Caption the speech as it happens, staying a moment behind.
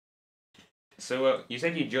So you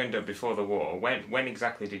said you joined up before the war. When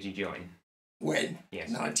exactly did you join? When?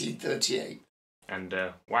 Yes. 1938. And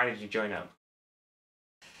why did you join up?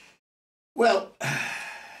 Well,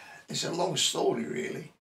 it's a long story,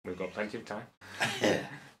 really. We've got plenty of time.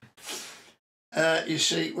 You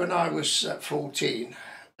see, when I was 14,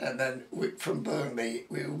 and then from Burnley,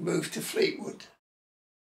 we moved to Fleetwood.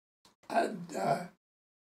 And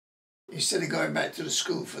instead of going back to the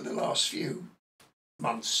school for the last few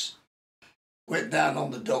months, went down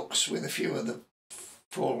on the docks with a few of the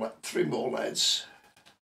three more lads.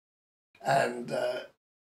 And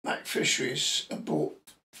Mac Fisheries had bought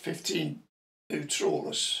 15 new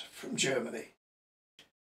trawlers from Germany.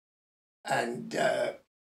 And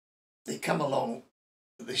they come along,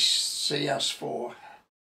 they see us four,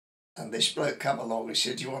 and this bloke come along, he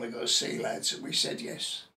said, "Do you want to go see, lads?" And we said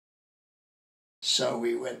yes. So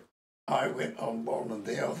we went, I went on one and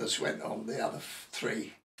the others went on the other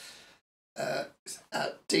three,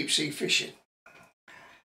 deep sea fishing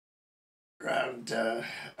around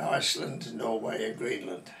Iceland, Norway and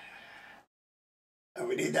Greenland. And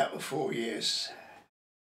we did that for 4 years.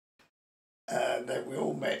 And then we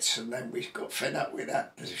all met, and then we got fed up with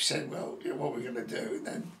that. And we said, well, what are we going to do? And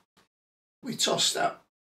then we tossed up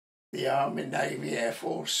the Army, Navy, Air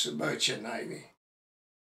Force, and Merchant Navy.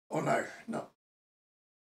 Oh, no,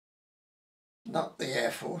 not the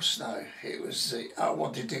Air Force, no. It was I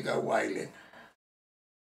wanted to go whaling.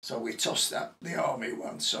 So we tossed up the Army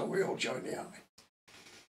one, so we all joined the Army.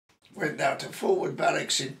 Went down to Forward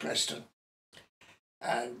Barracks in Preston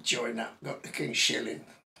and joined up, got the King's Shilling.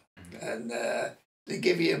 And they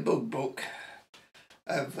give you a book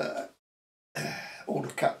of all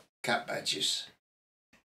the cap badges.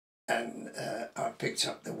 And I picked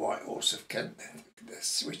up the White Horse of Kent,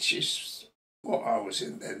 which is what I was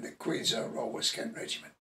in then, the Queen's Own Royal West Kent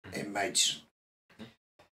Regiment in Maidstone.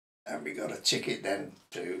 And we got a ticket then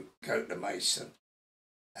to go to Maidstone.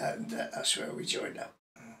 And that's where we joined up.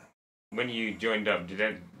 When you joined up,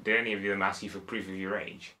 did any of them ask you for proof of your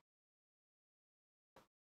age?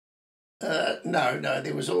 No,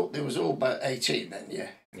 there was all about 18 then,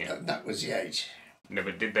 yeah. That was the age. No,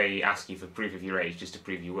 but did they ask you for proof of your age just to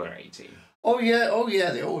prove you were 18? Oh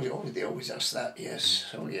yeah, they always ask that, yes.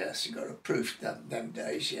 Oh yes, you got a proof them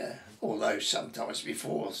days, yeah. Although sometimes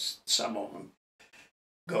before some of them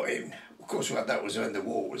got in. Of course, well, that was when the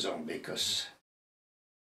war was on, because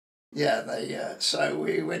so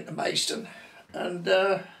we went to Maidstone and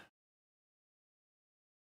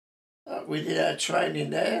we did our training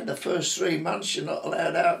there. The first 3 months you're not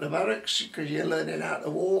allowed out of the barracks because you're learning how to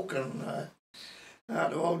walk and how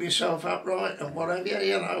to hold yourself upright and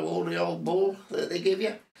whatever, all the old ball that they give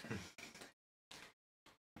you.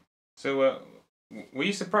 So, were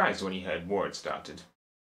you surprised when you heard war had started?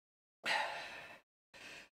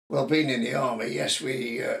 Well, being in the army, yes,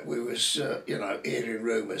 we was hearing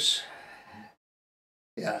rumours.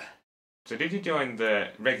 Yeah. So did you join the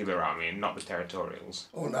regular army and not the territorials?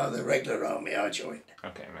 Oh no, the regular army I joined.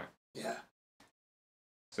 Okay, right. Yeah.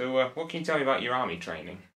 So what can you tell me about your army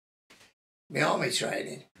training? My army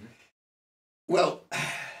training? Well,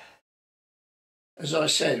 as I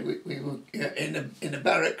said, we were in the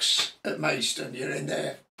barracks at Maidstone. You're in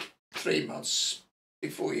there 3 months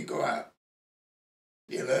before you go out.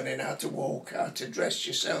 You're learning how to walk, how to dress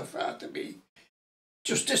yourself, how to be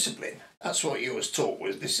just discipline. That's what you was taught,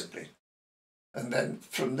 was discipline. And then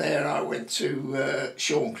from there I went to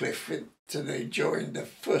Shorncliffe to join the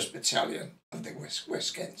 1st Battalion of the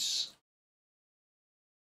West Kents.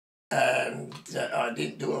 And I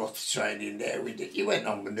didn't do a lot of training there. You went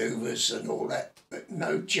on manoeuvres and all that, but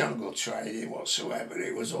no jungle training whatsoever.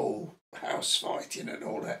 It was all house fighting and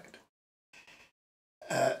all that.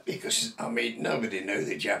 Because, nobody knew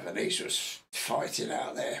the Japanese was fighting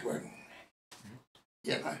out there when,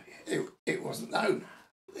 it wasn't known.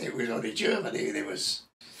 It was only Germany there was.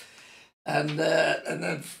 And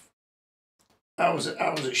then I was at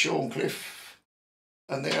Shorncliffe,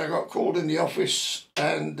 and then I got called in the office,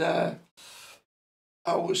 and I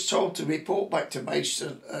was told to report back to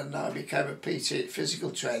Maidstone, and I became a PT,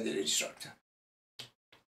 physical training instructor.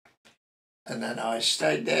 And then I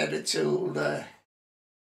stayed there until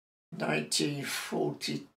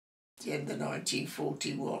 1940, the end of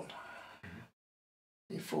 1941.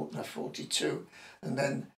 42, and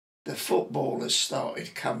then the footballers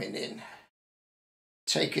started coming in,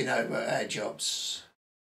 taking over our jobs,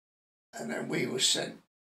 and then we were sent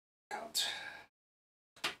out,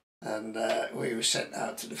 and we were sent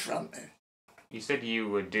out to the front then. You said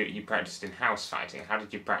you practiced in house fighting. How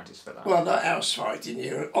did you practice for that? Well, not house fighting.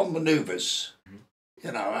 You're on manoeuvres.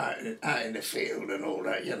 you know, out in the field and all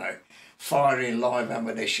that, you know, firing live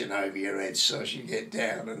ammunition over your head so as you get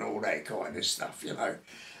down and all that kind of stuff, you know,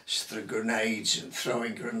 through grenades and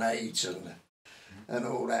throwing grenades and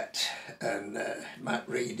all that, and map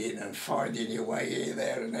reading and finding your way here,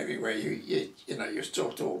 there and everywhere. You know, you're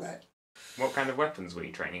taught all that. What kind of weapons were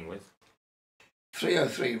you training with?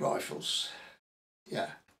 303 rifles, yeah.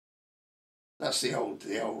 That's the old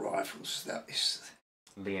rifles. That is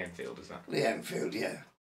The Enfield, is that? the Enfield, yeah.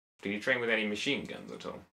 Do you train with any machine guns at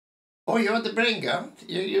all? Oh, you had the Bren gun.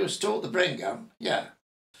 You was taught the Bren gun, yeah.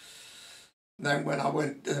 Then when I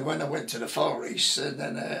went to the Far East,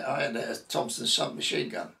 then I had a Thompson submachine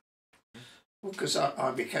gun, because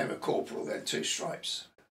I became a corporal then, 2 stripes.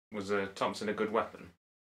 Was a Thompson a good weapon?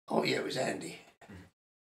 Oh yeah, it was handy.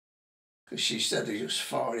 Because she said it was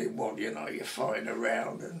firing one, you know, you're firing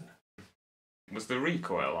around, and Was the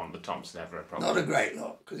recoil on the Thompson ever a problem? not a great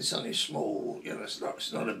lot, because it's only small, you know, it's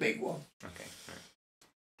not a big one. Okay, right.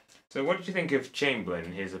 So what did you think of Chamberlain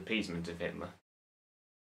and his appeasement of Hitler?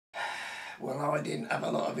 Well, I didn't have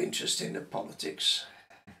a lot of interest in the politics.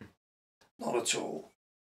 Not at all,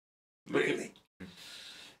 really.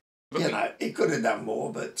 You know, he could have done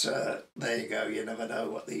more, but there you go, you never know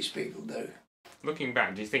what these people do. Looking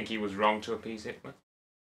back, do you think he was wrong to appease Hitler?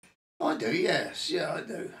 I do, yes, yeah, I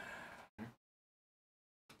do.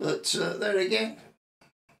 But there again,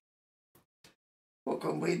 what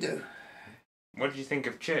can we do? What did you think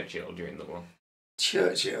of Churchill during the war?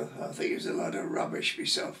 Churchill, I think he was a lot of rubbish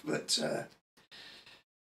myself, but,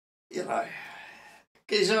 you know,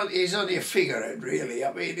 he's only a figurehead, really.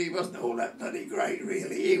 I mean, he wasn't all that bloody great,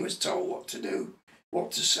 really. He was told what to do, what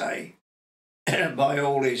to say, by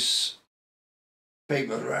all his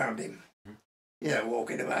people around him. You know,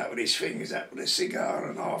 walking about with his fingers out with a cigar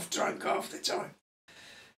and half drunk half the time.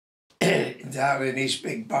 Down in his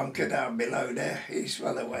big bunker down below there, he's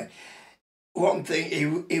well away. One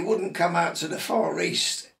thing, he wouldn't come out to the Far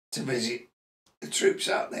East to visit the troops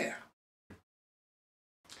out there.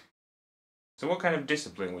 So what kind of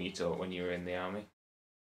discipline were you taught when you were in the army?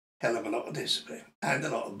 Hell of a lot of discipline and a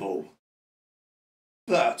lot of bull.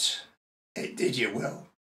 But it did you well.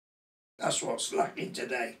 That's what's lacking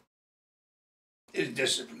today, is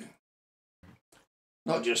discipline.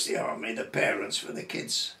 Not just the army, the parents for the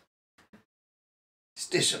kids.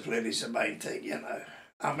 Discipline is the main thing, you know.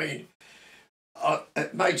 I mean,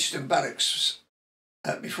 at Maidstone Barracks,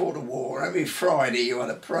 before the war, every Friday you had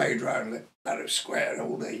a parade round the Barracks Square,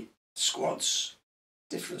 all the squads,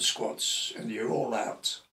 different squads, and you're all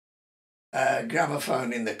out.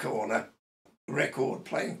 Gramophone in the corner, record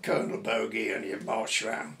playing Colonel Bogey, and you march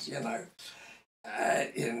round, you know.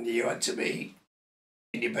 And you had to be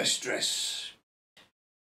in your best dress.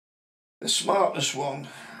 The smartest one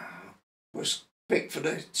was picked for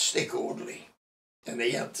the stick orderly, and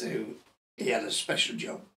he had a special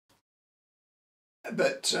job.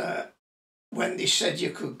 But when they said you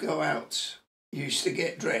could go out, you used to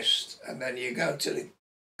get dressed, and then you go to the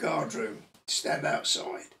guard room, stand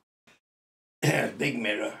outside, big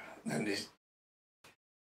mirror, and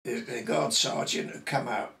the guard sergeant would come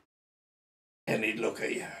out, and he'd look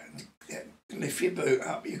at you, and lift your boot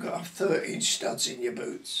up. You've got to have 13 studs in your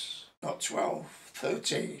boots, not 12,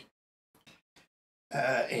 13.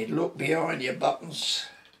 He'd look behind your buttons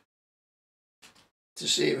to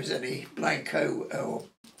see if there's any Blanco or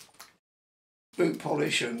boot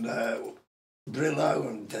polish and Brillo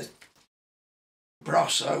and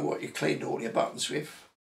Brasso, what you cleaned all your buttons with.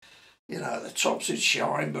 You know, the tops would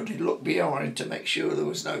shine, but he'd look behind to make sure there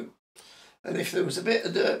was no... And if there was a bit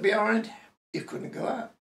of dirt behind, you couldn't go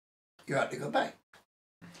out. You had to go back.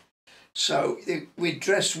 So we'd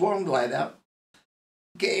dress one lad up,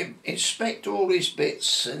 get him, inspect all his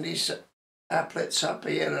bits and his applets up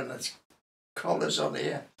here and his collars on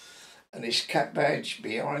here and his cap badge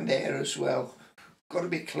behind there as well. Got to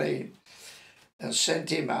be clean. And sent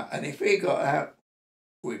him out. And if he got out,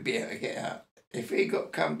 we'd be able to get out. If he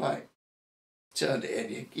got come back, turned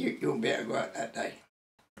it in, you wouldn't be able to go out that day.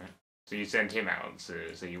 Right. So you sent him out so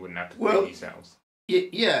you wouldn't have to clean yourselves?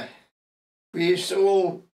 Yeah. We used to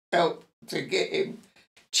all help to get him,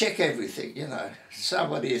 check everything, you know.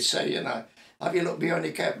 Somebody would say, you know, have you looked behind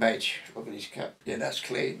your cap badge? Look at his cap. Yeah, that's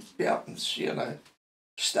clean. Buttons, you know.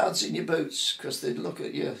 Studs in your boots, because they'd look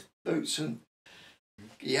at your boots and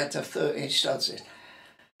you had to have 13 studs in.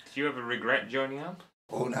 Did you ever regret joining up?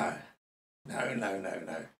 Oh, no.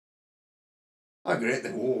 No. I regret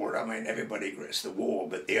the war. I mean, everybody regrets the war,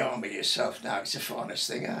 but the army itself, now, it's the finest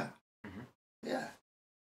thing out. Yeah.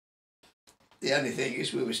 The only thing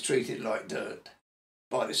is we was treated like dirt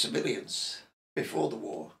by the civilians before the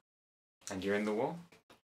war. And during the war?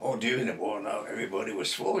 Or during the war, no, everybody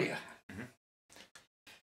was for you. Mhm.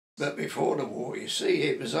 But before the war, you see,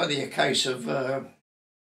 it was only a case of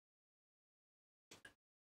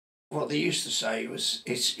what they used to say was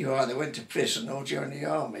you either went to prison or joined the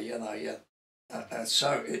army, you know.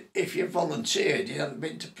 So if you volunteered, you hadn't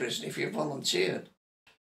been to prison. If you volunteered,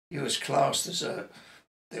 you was classed as a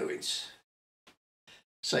doings.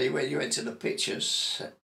 So when you went to the pictures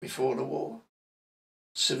before the war,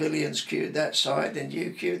 civilians queued that side and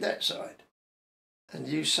you queued that side. And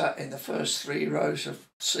you sat in the first 3 rows of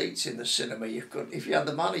seats in the cinema. You couldn't, if you had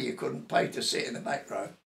the money, you couldn't pay to sit in the back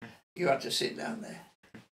row. You had to sit down there.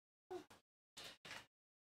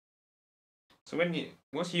 So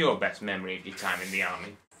what's your best memory of your time in the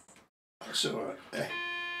army? That's all right. Yeah.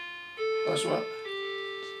 That's what?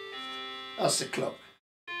 That's the clock.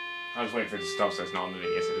 I was waiting for it to stop so it's not on the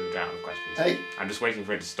video so it doesn't drown out the questions. Hey? I'm just waiting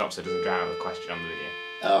for it to stop so it doesn't drown out the question on the video.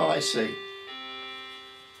 Oh, I see.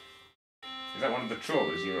 Is that one of the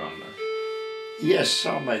trawlers you were on though? Yes,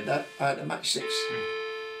 I made that. I had a matchsticks.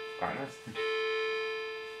 Quite nice.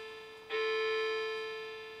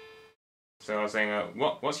 So I was saying,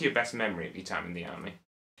 what's your best memory of your time in the army?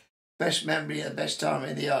 Best memory and best time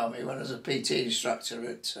in the army when I was a PT instructor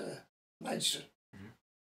at Maidstone.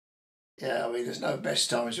 Yeah, I mean, there's no best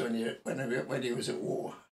times when you was at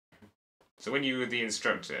war. So when you were the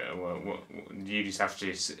instructor, you just have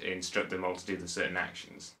to instruct them all to do the certain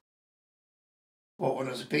actions? What, when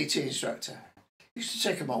I was a PT instructor? I used to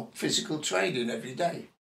take them on physical training every day.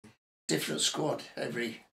 Different squad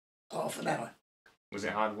every half an hour. Was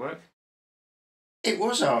it hard work? It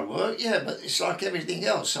was hard work, yeah, but it's like everything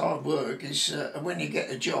else. Hard work is when you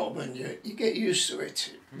get a job and you get used to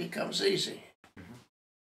it, it becomes easy.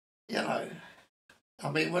 You know,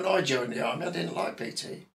 I mean, when I joined the army, I didn't like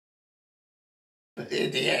PT. But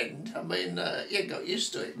in the end, I mean, you got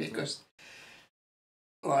used to it because,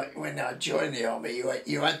 like, when I joined the army,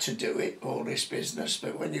 you had to do it, all this business,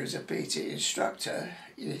 but when you was a PT instructor,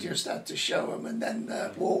 you just had to show them and then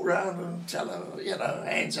walk around and tell them, you know,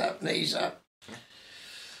 hands up, knees up.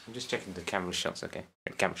 I'm just checking the camera shots, okay.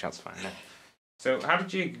 The camera shots fine now. So how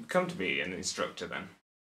did you come to be an instructor then?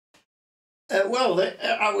 Well,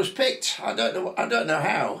 I was picked. I don't know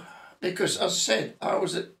how, because as I said, I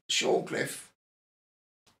was at Shorncliffe,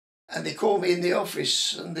 and they called me in the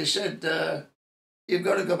office and they said, "You've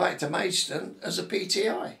got to go back to Maidstone as a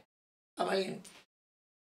PTI." I mean,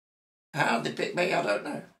 how they picked me, I don't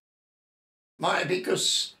know. Might be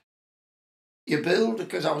because you build,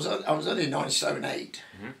 because I was only 9 stone 8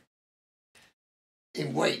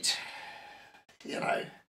 in weight, you know.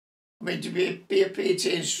 I mean, to be a PT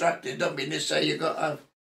instructor don't mean to say you've got to have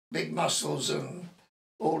big muscles and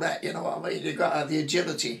all that, you know what I mean? You've got to have the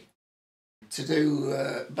agility to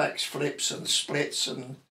do back flips and splits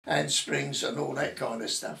and handsprings and all that kind of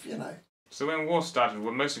stuff, you know. So when war started,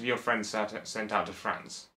 were most of your friends sent out to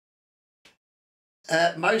France?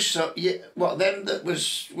 Most of, yeah, well, them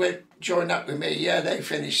that joined up with me, yeah, they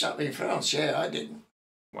finished up in France, yeah, I didn't.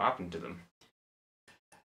 What happened to them?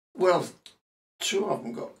 Well, 2 of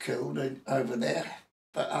them got killed over there,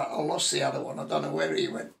 but I lost the other one. I don't know where he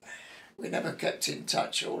went. We never kept in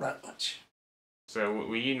touch all that much. So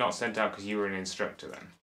were you not sent out because you were an instructor then?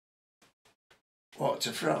 What,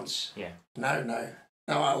 to France? Yeah. No,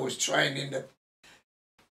 I was training the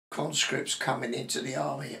conscripts coming into the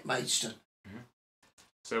army at Maidstone.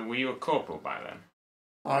 So were you a corporal by then?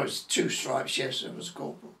 I was 2 stripes, yes, I was a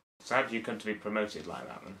corporal. So how did you come to be promoted like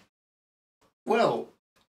that then? Well,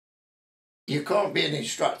 you can't be an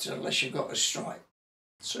instructor unless you've got a stripe.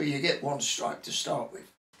 So you get 1 stripe to start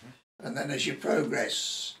with. And then as you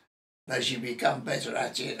progress, as you become better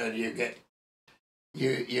at it and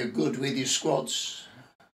you're good with your squads,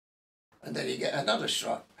 and then you get another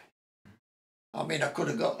stripe. I mean, I could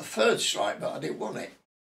have got a 3rd stripe, but I didn't want it.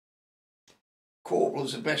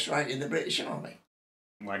 Corporal's the best rank in the British Army.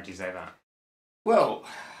 Why did you say that? Well,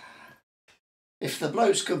 if the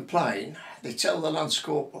blokes complain, they tell the Lance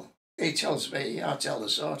Corporal. He tells me, I tell the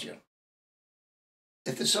sergeant.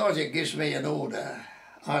 If the sergeant gives me an order,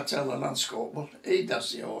 I tell the Lance Corporal. He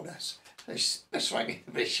does the orders. It's best rank in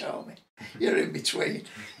the British Army. You're in between.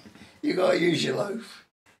 You got to use your loaf.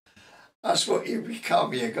 That's what you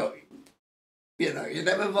become. You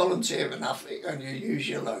never volunteer enough and you use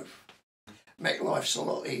your loaf. Make life a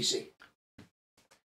lot easy.